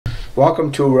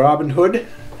Welcome to Robin Hood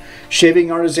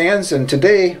Shaving Artisans, and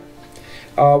today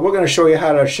we're going to show you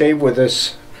how to shave with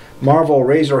this Marvel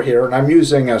razor here, and I'm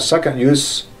using a second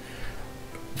use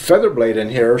feather blade in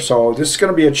here, so this is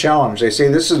going to be a challenge. They say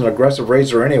this is an aggressive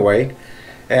razor anyway,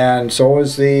 and so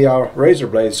is the razor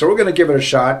blade, so we're going to give it a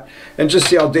shot and just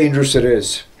see how dangerous it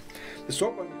is. The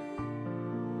soap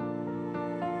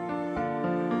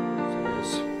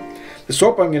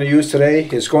I'm going to use today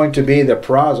is going to be the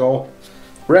Prazzo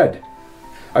Red.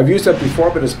 I've used that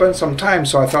before, but it's been some time,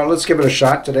 so I thought let's give it a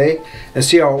shot today and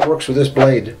see how it works with this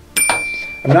blade.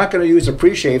 I'm not going to use a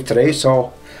pre-shave today,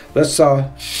 so let's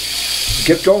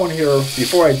get going here.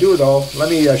 Before I do though, let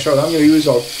me show you. I'm going to use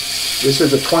this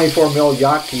is a 24mm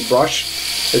Yaki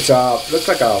brush. It's looks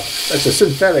like it's a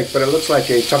synthetic, but it looks like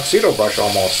a tuxedo brush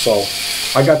almost. So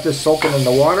I got this soaking in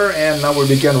the water, and now we'll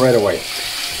begin right away.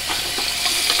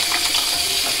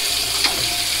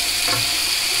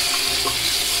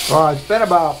 It's been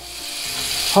about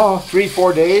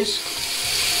 3-4 days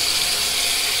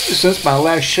since my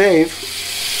last shave,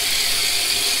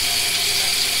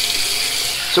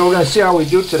 so we're going to see how we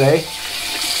do today.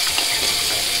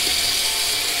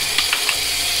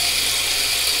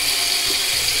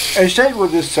 I shaved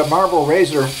with this Marvel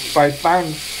razor by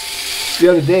Fine the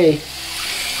other day,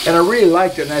 and I really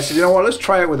liked it, and I said, you know what, let's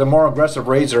try it with a more aggressive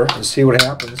razor and see what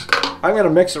happens. I'm going to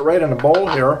mix it right in a bowl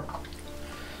here.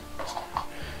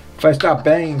 If I stop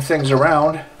banging things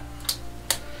around,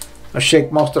 I'll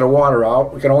shake most of the water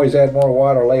out. We can always add more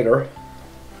water later.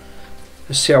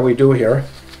 Let's see how we do here.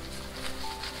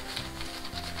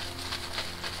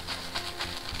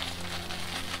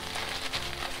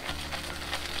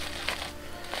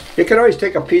 You can always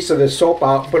take a piece of this soap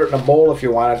out and put it in a bowl if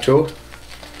you wanted to.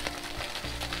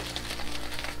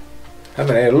 I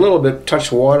haven't had a little bit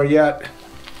touch water yet.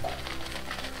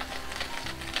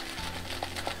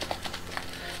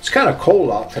 It's kind of cold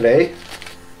out today.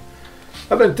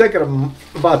 I've been thinking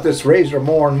about this razor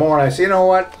more and more, and I say, you know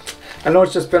what? I know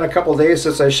it's just been a couple days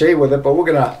since I shaved with it, but we're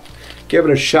gonna give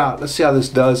it a shot. Let's see how this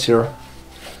does here.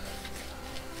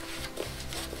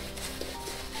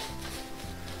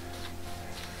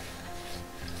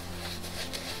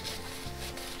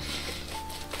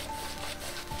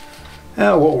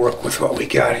 Now we'll work with what we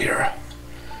got here.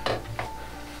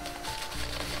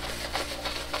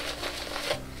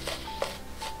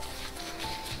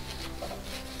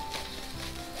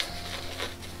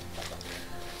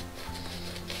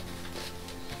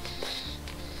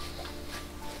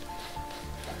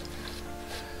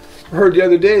 I heard the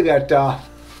other day that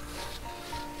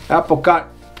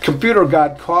computer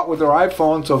got caught with their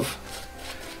iPhones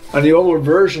on the older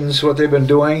versions. What they've been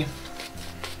doing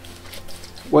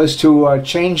was to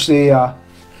change the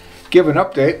give an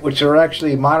update, which are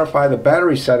actually modify the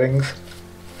battery settings.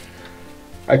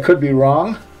 I could be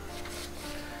wrong,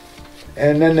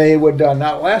 and then they would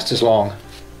not last as long.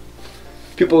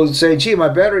 People would say, gee, my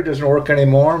battery doesn't work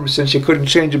anymore. Since you couldn't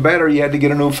change the battery, you had to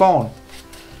get a new phone.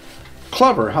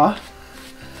 Clever, huh?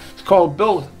 It's called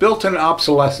built-in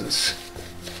obsolescence.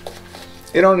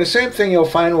 You know, and the same thing you'll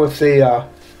find with the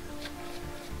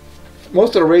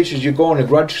most of the razors you go in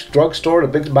the drugstore, the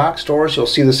big box stores, you'll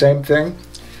see the same thing.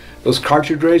 Those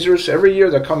cartridge razors, every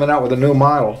year they're coming out with a new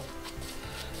model.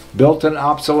 Built-in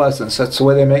obsolescence, that's the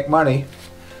way they make money.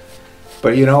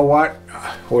 But you know what?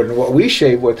 What we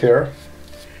shave with here,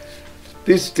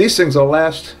 these things will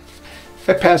last.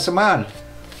 I pass them on.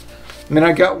 I mean,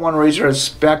 I got one razor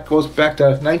that goes back to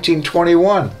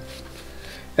 1921,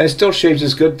 and it still shaves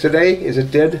as good today as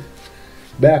it did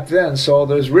back then, so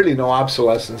there's really no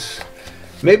obsolescence.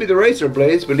 Maybe the razor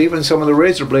blades, but even some of the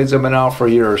razor blades have been out for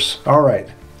years. Alright,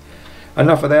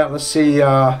 enough of that. Let's see,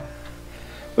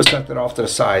 let's set that off to the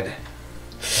side.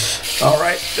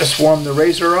 Alright, just warm the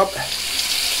razor up.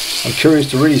 I'm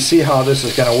curious to really see how this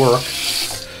is going to work.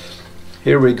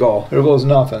 Here we go. Here goes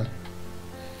nothing.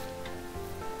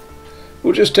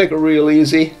 We'll just take it real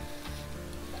easy.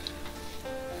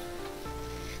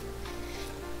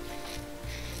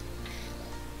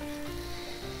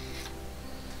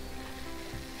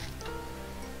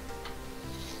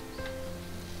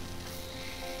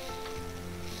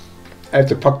 I have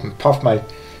to puff my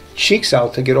cheeks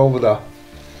out to get over the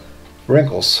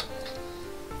wrinkles.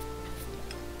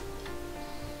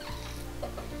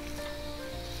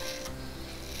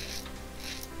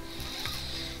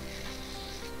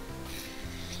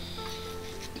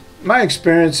 My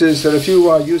experience is that if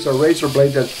you use a razor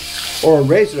blade or a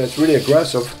razor that's really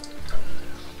aggressive,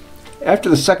 after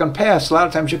the second pass, a lot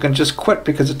of times you can just quit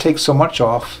because it takes so much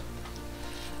off.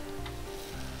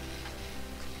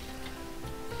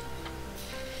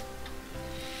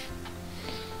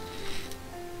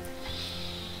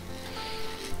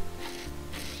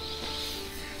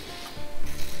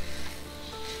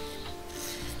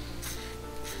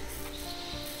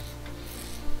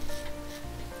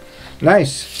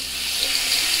 Nice.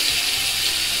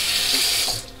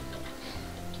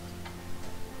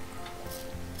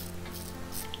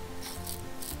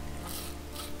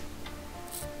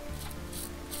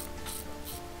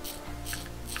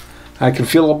 I can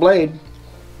feel the blade.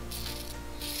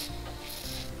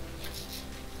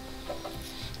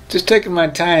 Just taking my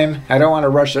time. I don't want to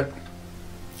rush it.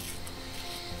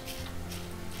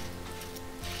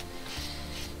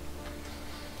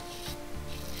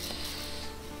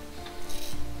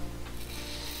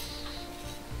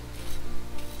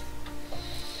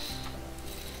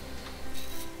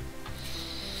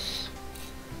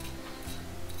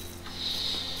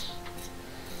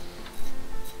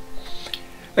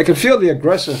 I can feel the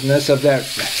aggressiveness of that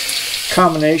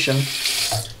combination.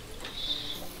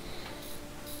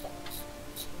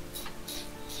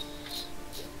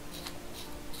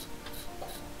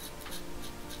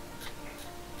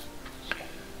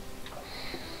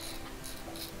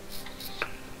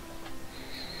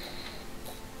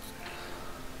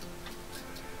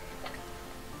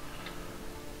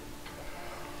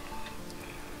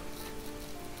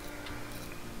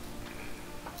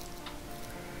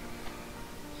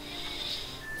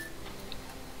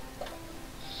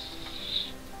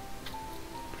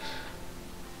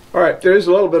 Alright, there's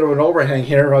a little bit of an overhang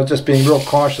here. I was just being real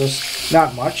cautious.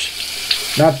 Not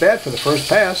much. Not bad for the first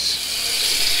pass.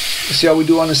 Let's see how we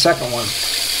do on the second one.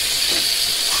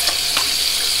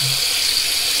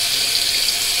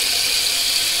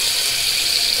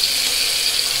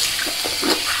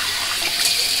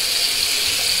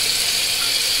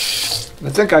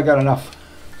 I think I got enough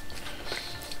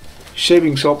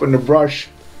shaving soap in the brush.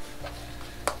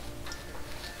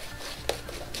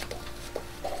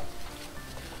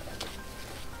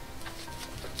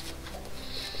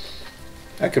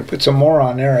 I could put some more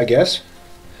on there, I guess.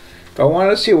 But I want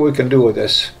to see what we can do with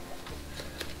this.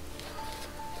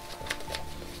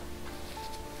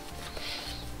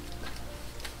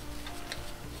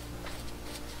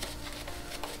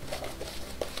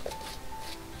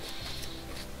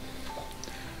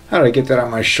 How did I get that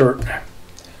on my shirt?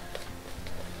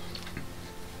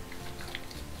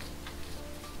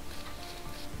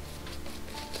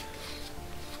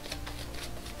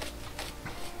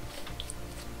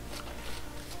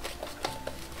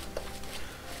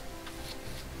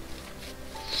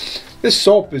 This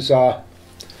soap is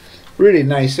really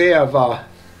nice. They have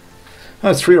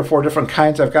 3 or 4 different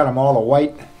kinds. I've got them all the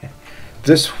white,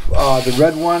 this the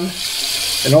red one,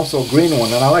 and also a green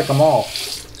one, and I like them all.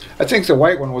 I think the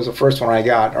white one was the first one I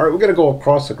got. All right, we're going to go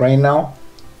across the grain now.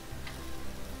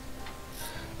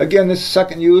 Again, this is the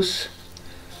second use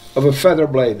of a feather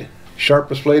blade.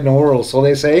 Sharpest blade in the world, so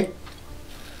they say.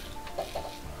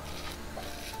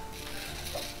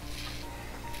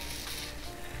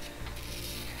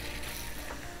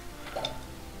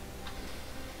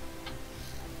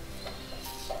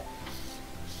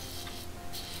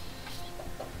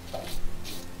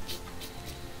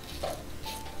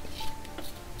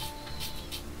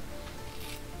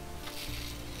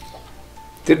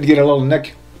 Did get a little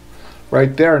nick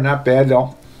right there, not bad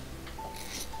though.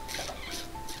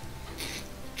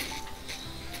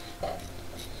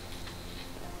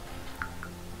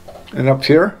 And up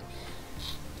here.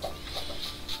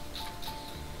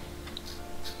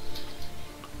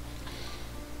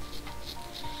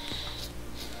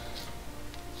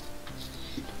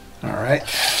 All right.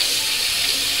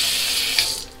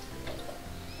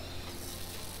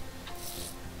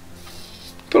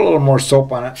 Put a little more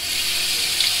soap on it.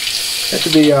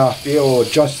 You have to be able to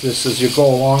adjust this as you go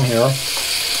along here.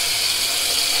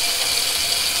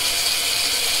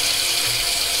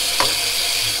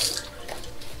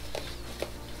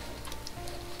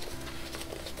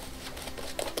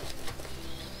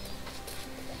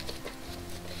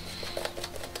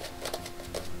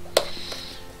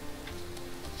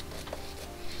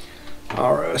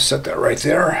 All right, let's set that right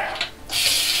there.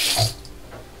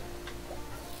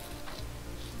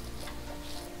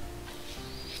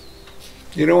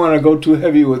 You don't want to go too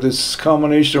heavy with this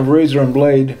combination of razor and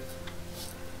blade.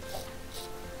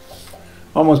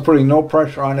 Almost putting no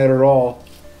pressure on it at all.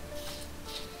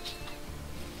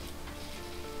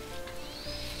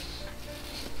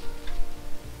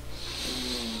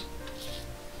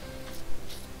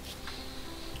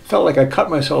 Felt like I cut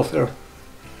myself there.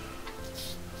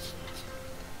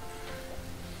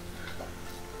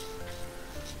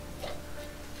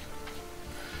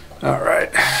 All right.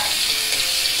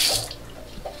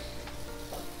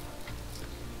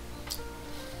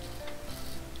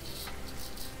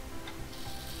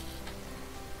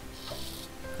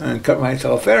 And cut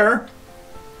myself there.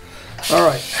 All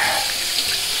right.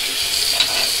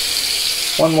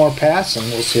 One more pass and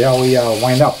we'll see how we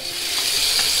wind up.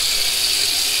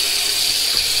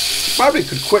 Probably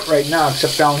could quit right now,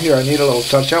 except down here I need a little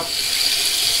touch up.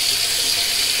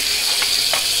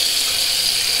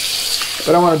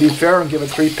 But I want to be fair and give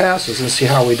it 3 passes and see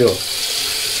how we do.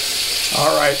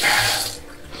 All right.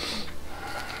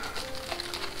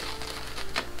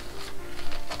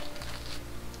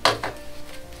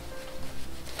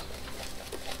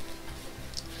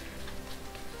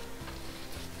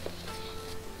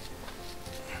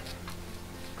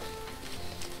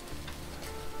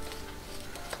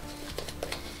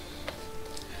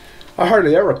 I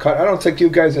hardly ever cut. I don't think you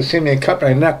guys have seen me cut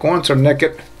my neck once or nick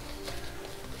it.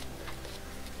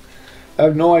 I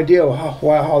have no idea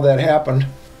how that happened,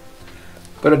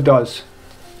 but it does.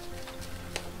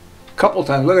 A couple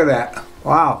times. Look at that.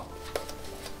 Wow.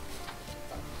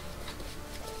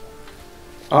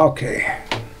 Okay.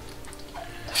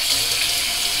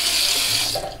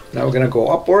 Now we're going to go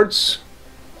upwards.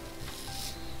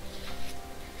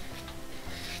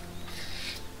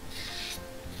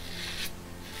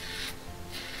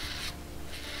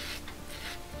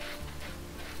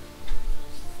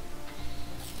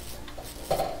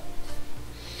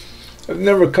 I've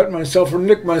never cut myself or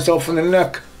nicked myself in the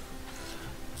neck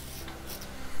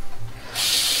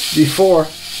before.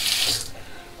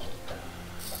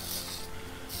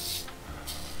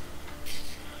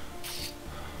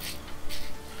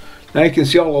 Now you can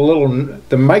see all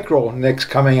the micro nicks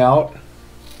coming out.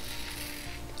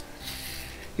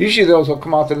 Usually those will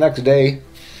come out the next day.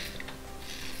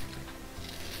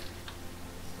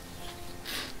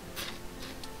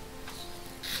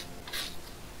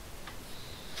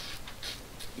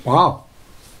 Wow.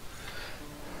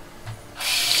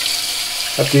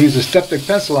 Have to use a styptic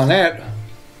pencil on that.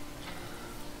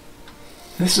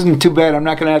 This isn't too bad. I'm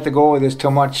not going to have to go over this too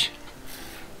much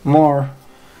more.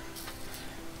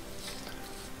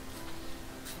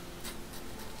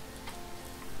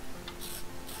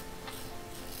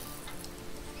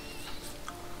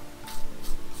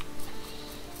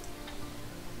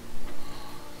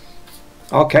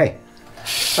 Okay.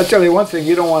 I'll tell you one thing,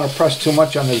 you don't want to press too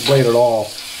much on this blade at all.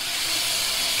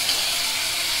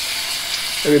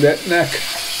 Look at that neck.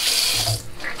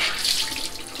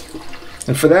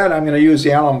 And for that I'm going to use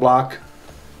the Allen block.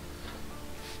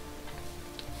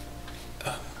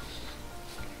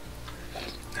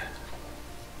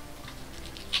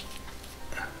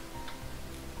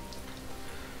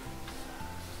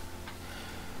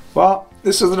 Well,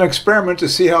 this is an experiment to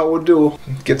see how it would do.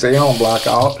 Get the Allen block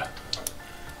out.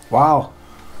 Wow.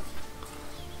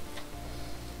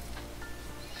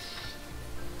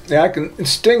 Yeah, it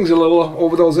stings a little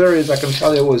over those areas. I can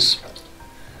tell you it was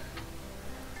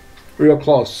real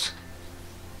close.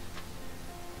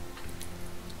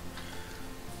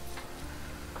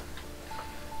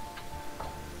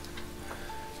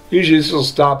 Usually this will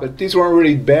stop it. These weren't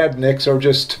really bad nicks, or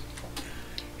just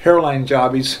hairline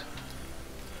jobbies.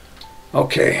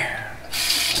 Okay.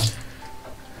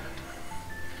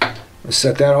 Let's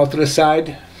set that off to the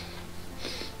side.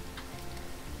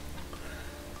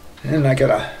 And I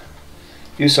gotta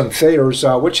use some Thayer's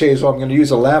witch hazel. I'm gonna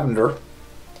use a lavender.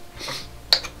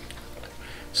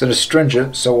 It's an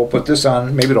astringent, so we'll put this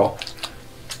on. Maybe it'll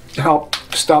help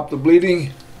stop the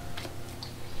bleeding.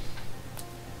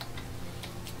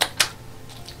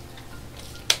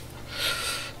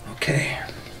 Okay.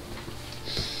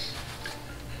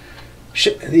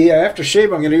 The aftershave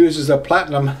I'm going to use is a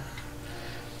Platinum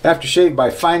aftershave by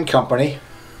Fine Company.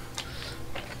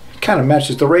 Kind of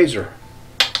matches the razor.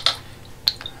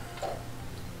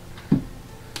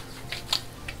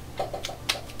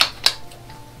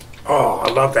 Oh,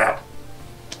 I love that.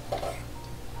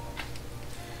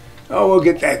 Oh, we'll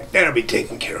get that. That'll be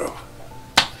taken care of.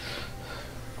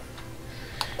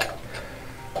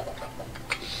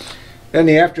 Then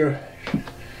the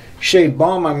aftershave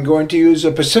balm, I'm going to use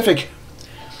a Pacific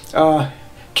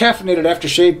caffeinated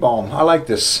aftershave balm. I like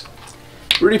this.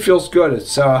 It really feels good.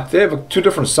 It's they have two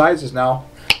different sizes now.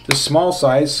 The small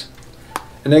size,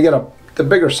 and they get the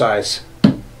bigger size.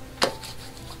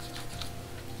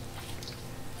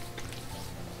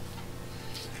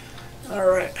 All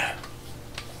right.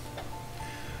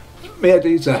 May have to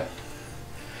use a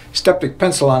styptic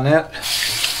pencil on that.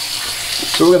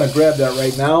 So we're going to grab that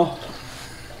right now.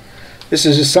 This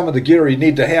is just some of the gear you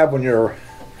need to have when you're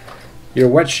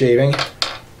wet shaving.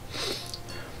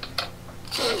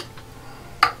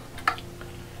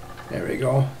 There we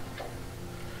go.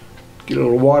 Get a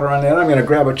little water on that. I'm going to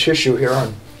grab a tissue here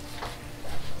and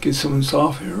get some of this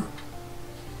off here.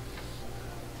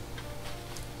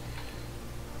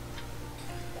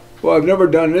 Well, I've never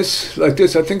done this like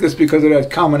this. I think it's because of that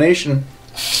combination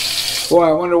Well,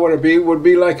 I wonder what it would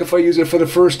be like if I use it for the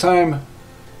first time.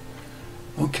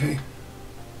 Okay.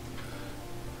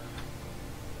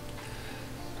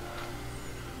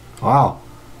 Wow.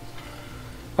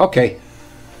 Okay.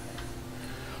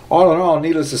 All in all,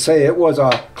 needless to say, it was a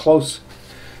close,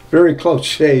 very close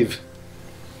shave.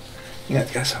 Yeah,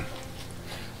 got some.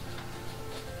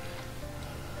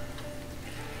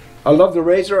 I love the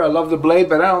razor, I love the blade,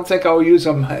 but I don't think I'll use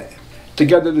them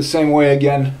together the same way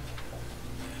again.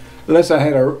 Unless I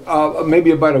had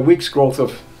maybe about a week's growth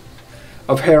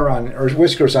of hair on, or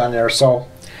whiskers on there. So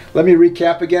let me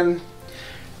recap again.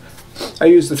 I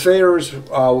used the Thayer's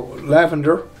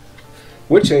lavender,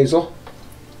 witch hazel,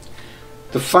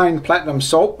 the fine platinum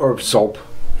aftershave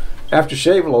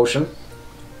lotion.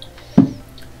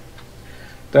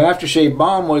 The aftershave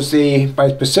balm was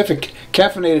by Pacific,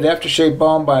 caffeinated aftershave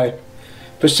balm by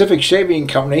Pacific Shaving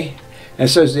Company, and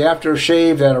it says the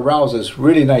aftershave that arouses.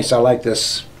 Really nice. I like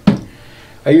this.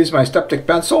 I used my styptic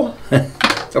pencil,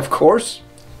 of course.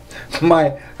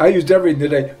 I used everything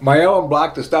today. My alum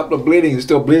block to stop the bleeding is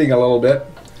still bleeding a little bit.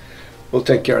 We'll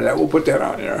take care of that. We'll put that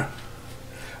on there.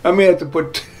 I may have to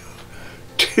put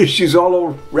tissues all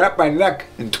over, wrap my neck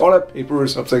in toilet paper or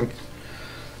something.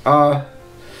 I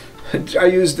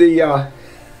use the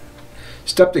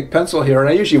styptic pencil here, and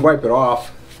I usually wipe it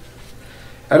off.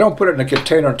 I don't put it in a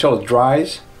container until it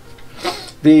dries.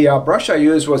 The brush I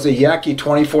used was a Yaki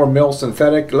 24 mil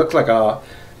synthetic. It looked like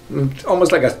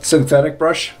almost like a synthetic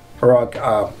brush, or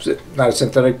not a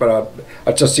synthetic, but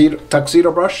a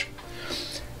tuxedo brush.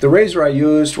 The razor I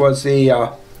used was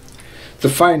the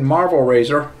fine Marvel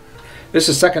razor. This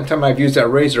is the second time I've used that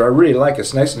razor. I really like it.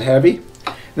 It's nice and heavy.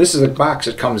 This is the box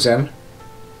it comes in.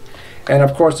 And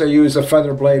of course I use a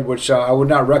feather blade, which I would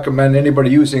not recommend anybody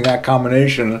using that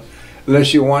combination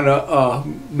unless you want to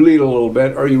bleed a little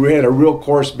bit or you had a real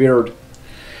coarse beard.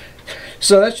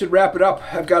 So that should wrap it up.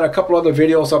 I've got a couple other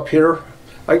videos up here.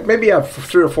 Maybe I have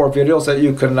 3 or 4 videos that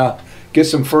you can get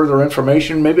some further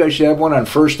information. Maybe I should have one on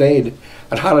first aid,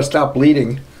 on how to stop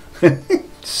bleeding.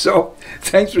 So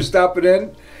thanks for stopping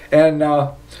in, and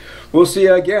we'll see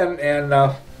you again.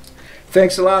 And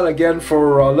thanks a lot again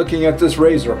for looking at this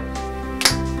razor.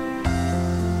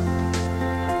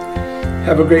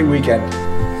 Have a great weekend.